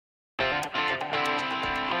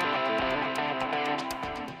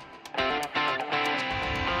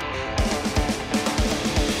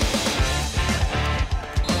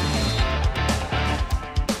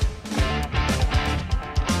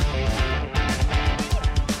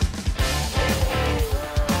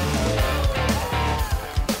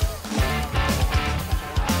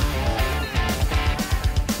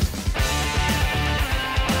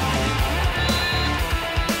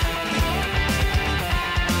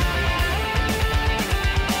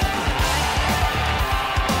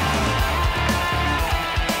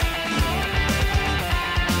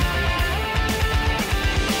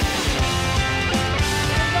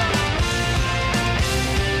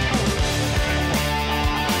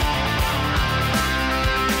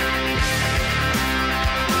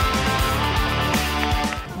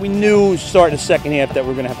knew starting the second half that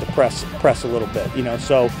we're going to have to press a little bit,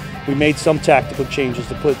 So we made some tactical changes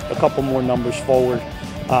to put a couple more numbers forward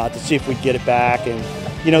to see if we'd get it back. And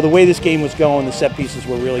the way this game was going, the set pieces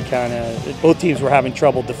were really both teams were having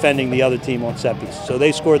trouble defending the other team on set pieces. So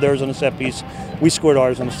they scored theirs on a set piece, we scored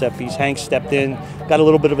ours on a set piece. Hank stepped in, got a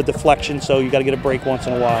little bit of a deflection, so you got to get a break once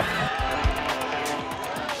in a while.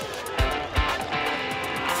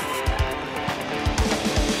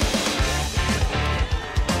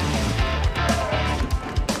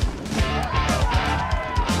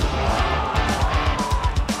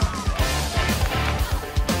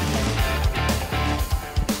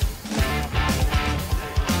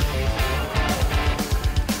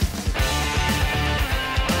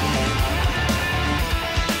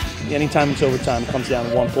 Anytime it's overtime, it comes down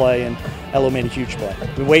to one play, and Elo made a huge play.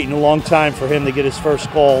 We're waiting a long time for him to get his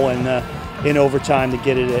first goal, and in overtime to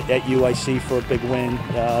get it at UIC for a big win.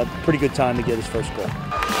 Pretty good time to get his first goal.